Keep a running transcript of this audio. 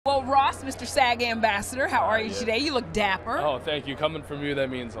Well, Ross, Mr. SAG Ambassador, how are you today? You look dapper. Oh, thank you. Coming from you,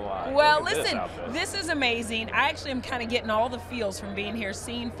 that means a lot. Well, listen, this is amazing. I actually am kind of getting all the feels from being here,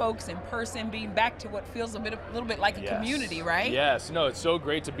 seeing folks in person, being back to what feels a little bit like a community, right? Yes. No, it's so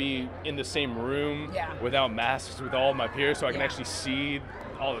great to be in the same room without masks with all of my peers, so I can actually see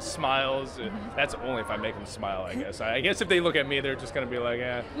all the smiles. That's only if I make them smile, I guess. I guess if they look at me, they're just going to be like,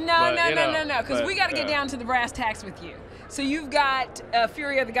 eh. No, because we got to get down to the brass tacks with you. So you've got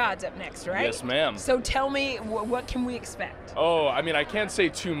Fury of the Gods up next, right? Yes, ma'am. So tell me, what can we expect? Oh, I mean, I can't say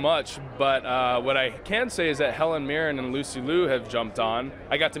too much, but what I can say is that Helen Mirren and Lucy Liu have jumped on.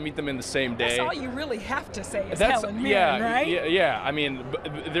 I got to meet them in the same day. That's all you really have to say is Helen Mirren, right? Yeah. I mean,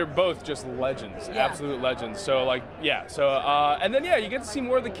 they're both just legends, absolute legends. So, like, and then, you get to see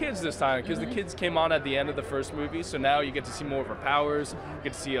more of the kids this time, because the kids came on at the end of the first movie, so now you get to see more of her powers, you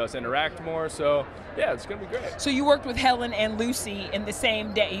get to see us interact more, so, yeah, it's going to be great. So you worked with Helen and Lucy in the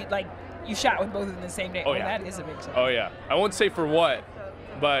same day, like, you shot with both of them the same day. Oh, yeah. That is a big show. Oh, yeah. I won't say for what,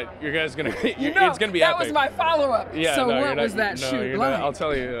 but you guys gonna it's gonna be that epic. Was my follow-up. Yeah, so no, what was that shoot like? I'll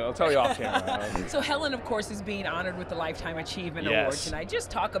tell you off camera. So Helen, of course, is being honored with the Lifetime Achievement Award tonight. Just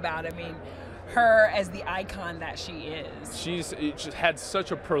talk about, I mean, her as the icon that she is. She's had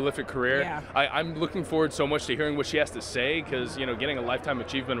such a prolific career. Yeah. I'm looking forward so much to hearing what she has to say, because getting a Lifetime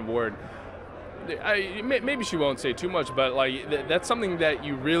Achievement Award, maybe she won't say too much, but like that's something that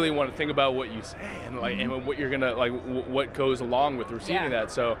you really want to think about what you say and like and what you're gonna like what goes along with receiving that.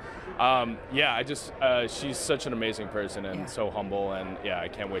 So she's such an amazing person and so humble, and I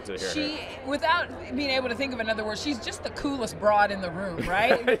can't wait to hear her. Without being able to think of another word, she's just the coolest broad in the room,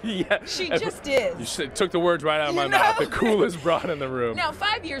 right? She just is. You took the words right out of my mouth. The coolest broad in the room. Now,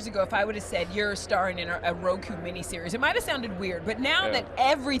 5 years ago, if I would have said you're starring in a Roku miniseries, it might have sounded weird, but now that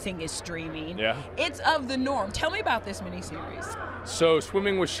everything is streaming, it's of the norm. Tell me about this miniseries. So,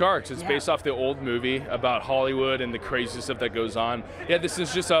 Swimming with Sharks, it's based off the old movie about Hollywood and the crazy stuff that goes on. Yeah, this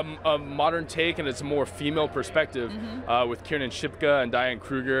is just a modern take, and it's a more female perspective with Kiernan Shipka and Diane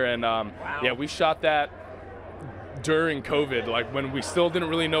Kruger. And we shot that during COVID, like when we still didn't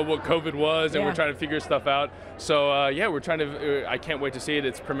really know what COVID was, and we're trying to figure stuff out. So we're trying to. I can't wait to see it.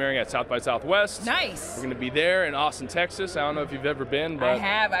 It's premiering at South by Southwest. Nice. We're going to be there in Austin, Texas. I don't know if you've ever been, but I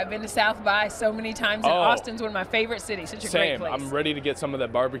have. I've been to South by so many times, and Austin's one of my favorite cities. Such a great place. I'm ready to get some of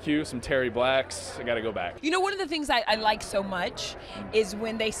that barbecue, some Terry Blacks. I got to go back. You know, one of the things I like so much is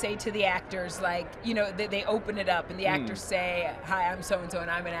when they say to the actors, like, they open it up, and the actors say, "Hi, I'm so and so, and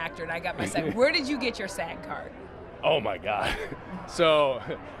I'm an actor, and I got my SAG." Where did you get your SAG card? Oh my God. So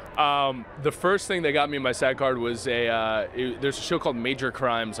the first thing that got me my SAG card was there's a show called Major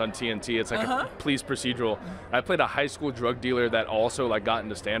Crimes on TNT. It's like a police procedural. I played a high school drug dealer that also like got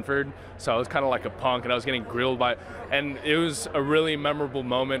into Stanford. So I was kind of like a punk, and I was getting grilled by, and it was a really memorable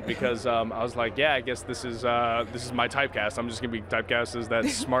moment because I was like, yeah, I guess this is my typecast. I'm just gonna be typecast as that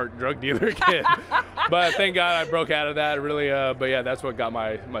smart drug dealer kid. But thank God I broke out of that. Really, but yeah, that's what got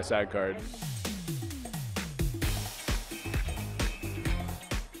my SAG card.